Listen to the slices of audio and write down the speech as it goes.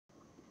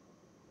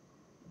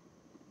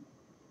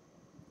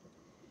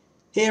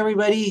Hey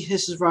everybody,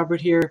 this is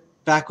Robert here,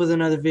 back with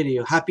another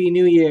video. Happy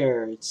New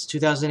Year! It's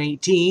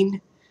 2018,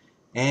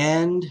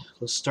 and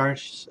let's start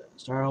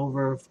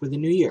over with the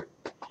new year.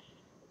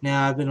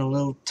 Now, I've been a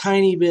little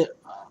tiny bit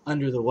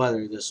under the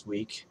weather this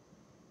week,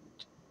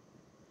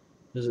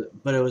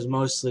 but it was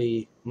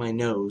mostly my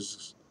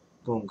nose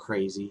going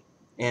crazy,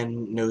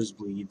 and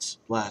nosebleeds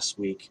last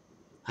week.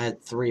 I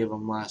had 3 of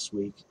them last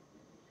week,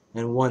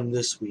 and 1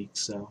 this week,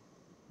 so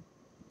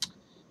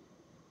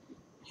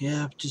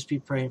yeah, just be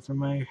praying for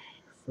my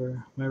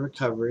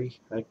recovery.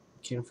 I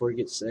can't afford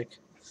to get sick.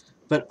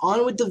 But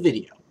on with the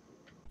video.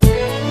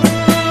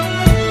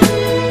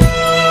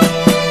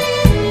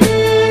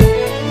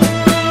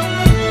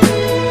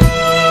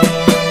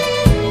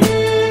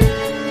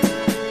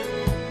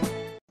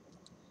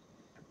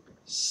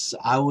 So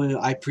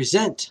I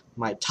present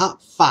my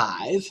top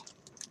 5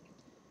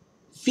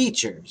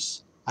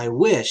 features I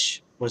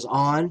wish was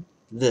on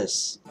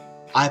this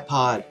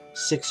iPod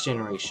 6th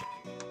generation.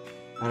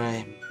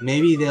 And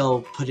maybe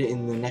they'll put it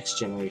in the next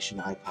generation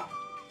iPod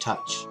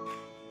Touch.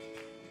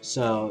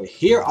 So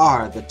here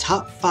are the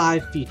top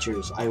 5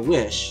 features I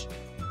wish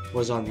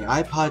was on the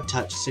iPod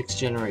Touch 6th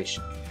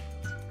generation.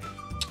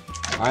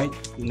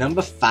 Alright,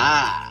 number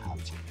 5.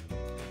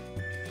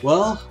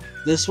 Well,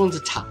 this one's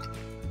a tie.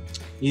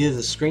 Either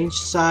the screen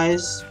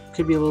size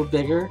could be a little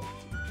bigger,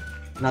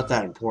 not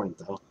that important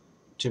though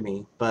to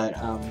me, but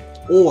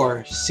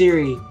or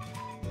Siri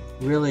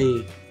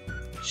really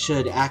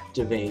should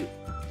activate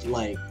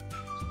like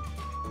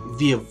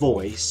via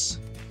voice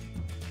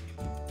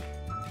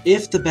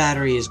if the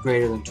battery is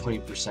greater than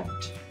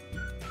 20%.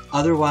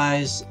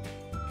 Otherwise,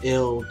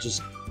 it'll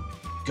just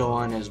go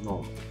on as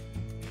normal.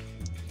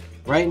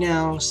 Right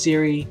now,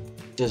 Siri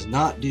does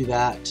not do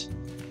that.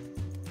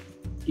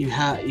 You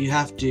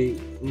have to,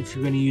 if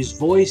you're going to use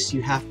voice,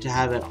 you have to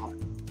have it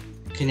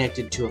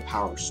connected to a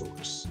power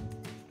source.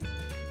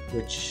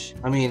 Which,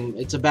 I mean,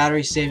 it's a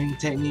battery saving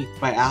technique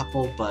by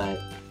Apple, but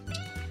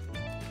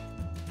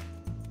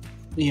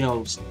you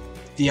know,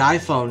 the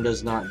iPhone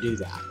does not do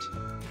that.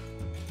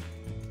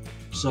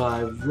 So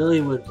I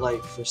really would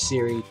like for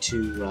Siri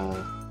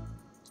to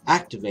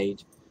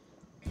activate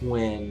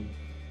when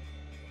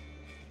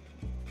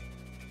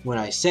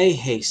I say,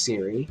 "Hey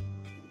Siri,"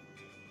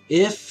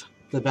 if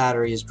the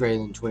battery is greater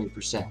than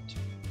 20%.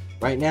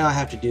 Right now I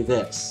have to do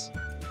this.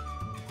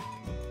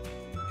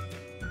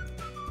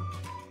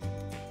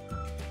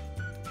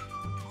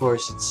 Of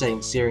course, it's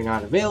saying Siri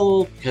not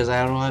available because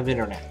I don't have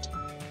internet.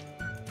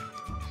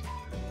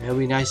 It would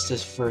be nice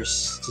for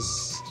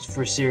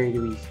Siri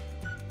to be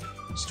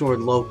stored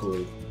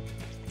locally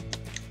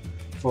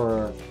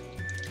for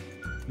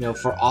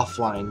for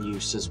offline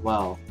use as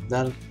well.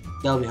 That'll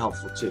be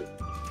helpful too.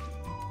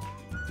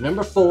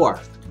 Number 4,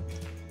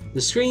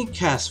 the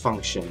screencast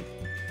function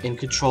in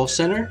Control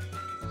Center.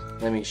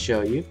 Let me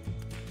show you.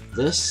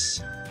 This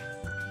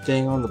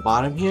thing on the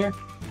bottom here,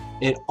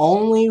 it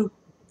only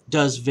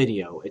does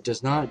video. It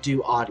does not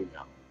do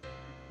audio,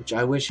 which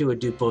I wish it would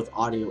do both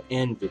audio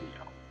and video.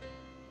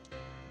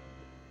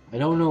 I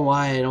don't know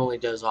why it only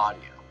does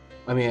audio.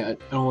 I mean, it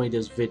only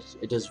does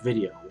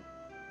video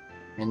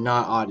and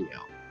not audio.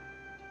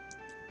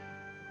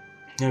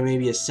 There may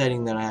be a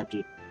setting that I have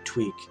to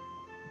tweak.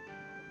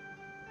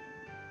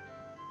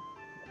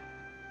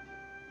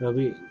 It would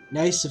be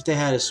nice if they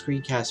had a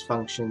screencast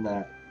function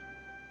that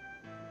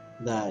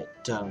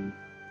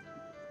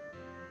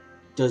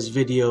does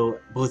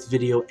both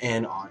video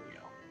and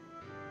audio,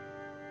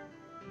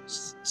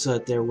 so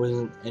that there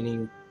wasn't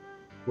any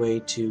way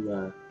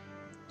to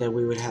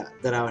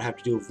that I would have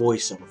to do a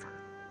voiceover.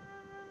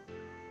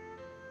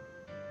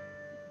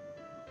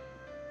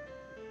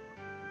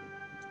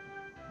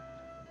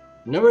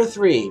 Number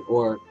 3,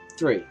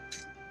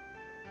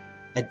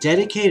 a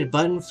dedicated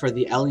button for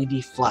the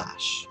LED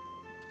flash,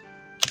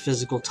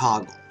 physical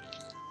toggle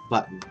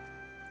button.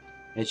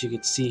 As you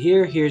can see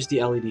here, here's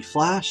the LED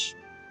flash,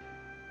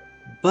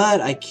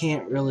 but I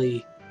can't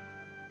really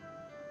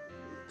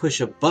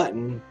push a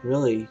button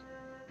really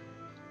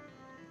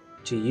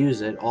to use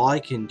it. All I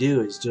can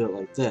do is do it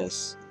like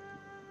this,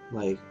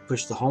 like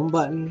push the home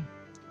button,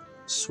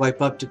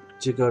 swipe up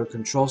to go to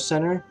Control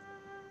Center,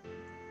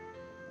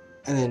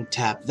 and then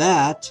tap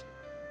the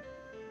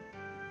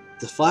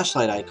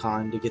flashlight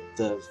icon to get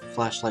the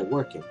flashlight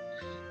working.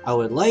 I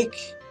would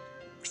like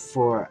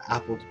for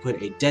Apple to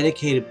put a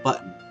dedicated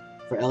button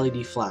for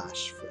LED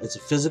flash. It's a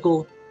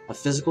physical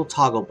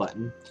toggle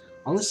button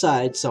on the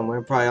side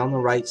somewhere, probably on the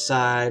right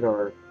side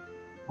or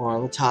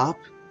on the top,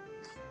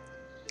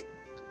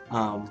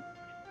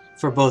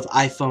 for both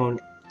iPhone,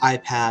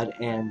 iPad,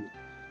 and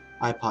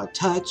iPod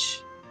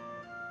Touch.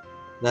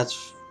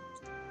 That's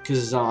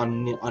because it's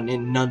on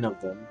none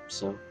of them.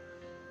 So,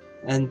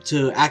 and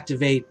to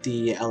activate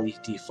the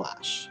LED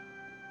flash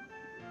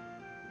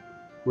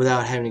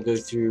without having to go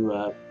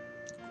through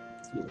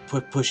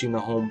pushing the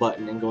home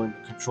button and going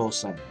to Control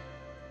Center.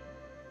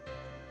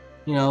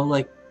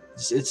 Like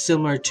it's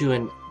similar to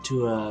an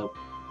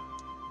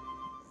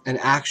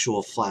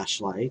actual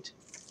flashlight.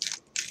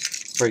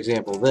 For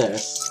example,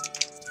 this.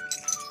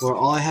 where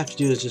all I have to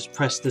do is just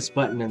press this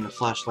button and the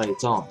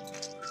flashlight's on.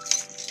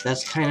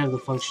 That's kind of the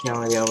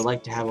functionality I would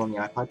like to have on the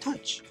iPod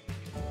Touch,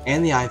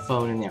 and the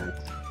iPhone and the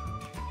iPad.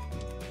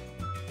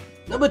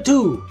 Number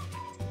 2,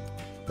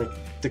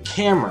 the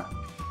camera.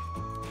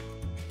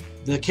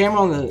 The camera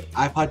on the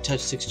iPod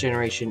Touch 6th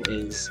generation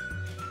is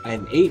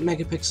an 8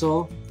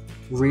 megapixel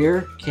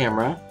rear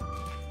camera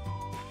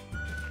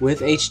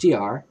with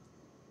HDR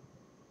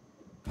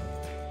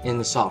in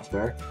the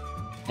software,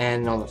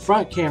 and on the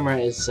front camera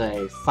is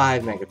a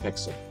 5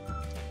 megapixel.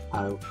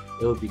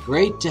 It would be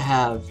great to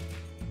have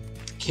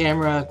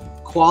camera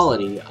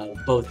quality of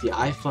both the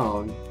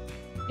iPhone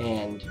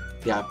and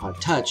the iPod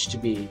Touch to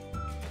be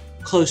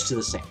close to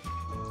the same.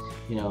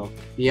 You know,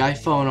 the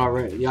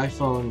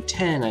iPhone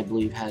 10, I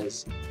believe,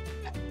 has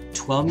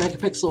 12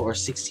 megapixel or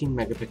 16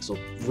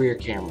 megapixel rear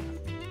camera,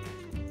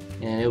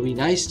 and it would be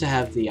nice to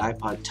have the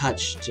iPod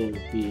Touch to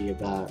be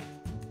about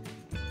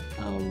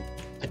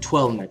a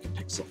 12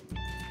 megapixel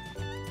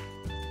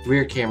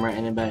rear camera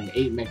and about an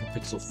 8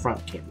 megapixel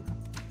front camera.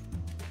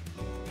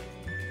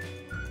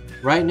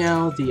 Right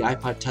now, the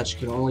iPod Touch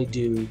can only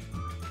do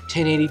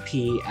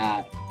 1080p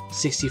at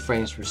 60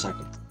 frames per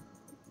second,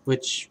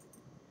 which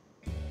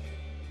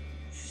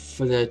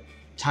for the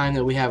time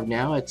that we have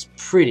now, it's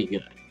pretty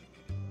good.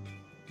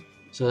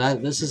 So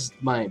this is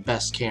my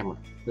best camera.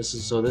 This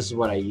is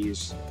what I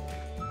use,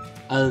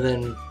 other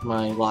than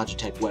my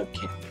Logitech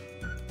webcam.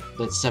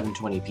 That's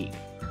 720p.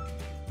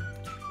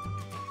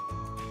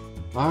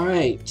 All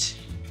right.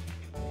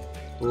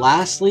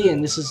 Lastly,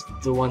 and this is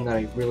the one that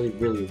I really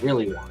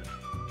want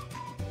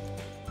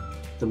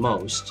the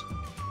most,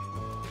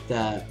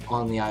 that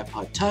on the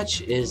iPod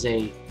Touch is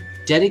a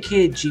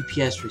dedicated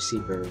GPS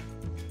receiver,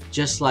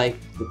 just like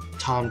the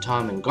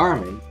TomTom and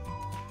Garmin,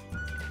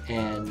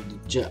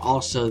 and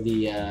also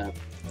the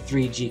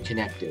 3G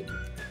connected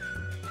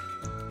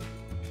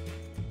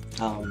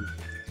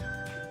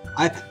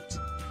iPad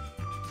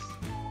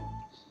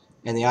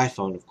and the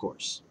iPhone, of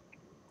course.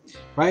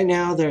 Right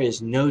now there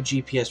is no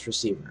GPS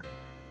receiver.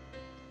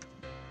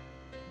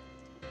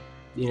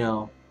 You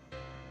know,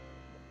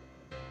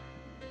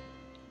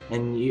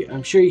 and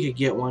I'm sure you could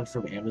get one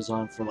from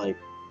Amazon for like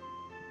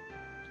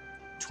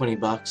 20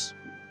 bucks.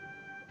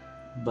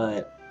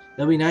 But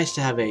it'd be nice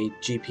to have a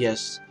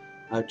GPS,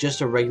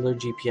 just a regular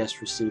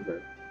GPS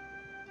receiver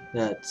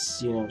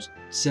that's, you know,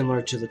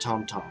 similar to the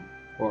TomTom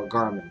or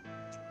Garmin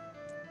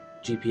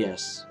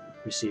GPS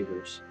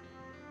receivers.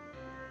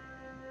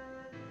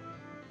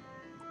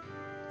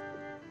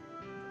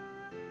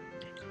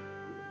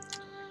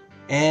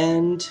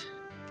 And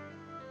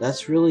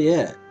that's really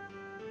it.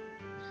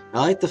 I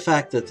like the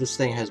fact that this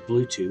thing has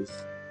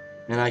Bluetooth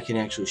and I can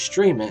actually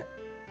stream it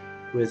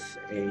with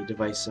a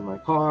device in my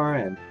car,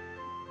 and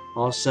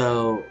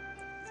also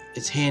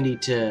it's handy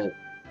to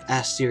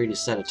ask Siri to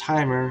set a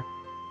timer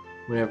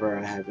whenever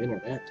I have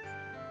internet.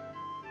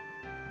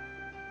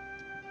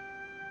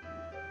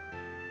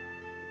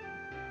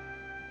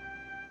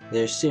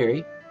 There's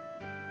Siri.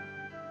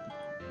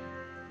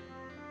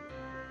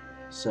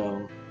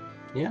 So,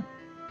 yeah.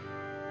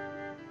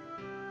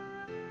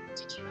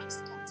 Did you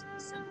accidentally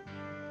summon me?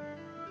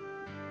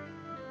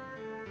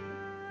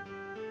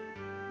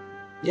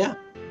 Yeah.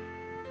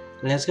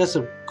 And it's got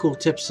some cool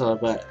tips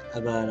about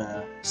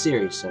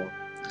Siri, so.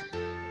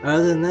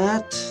 Other than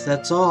that,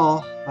 that's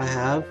all I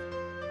have.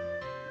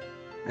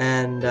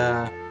 And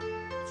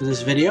for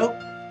this video,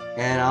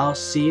 and I'll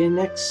see you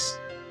next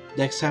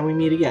time we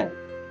meet again.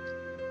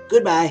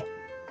 Goodbye.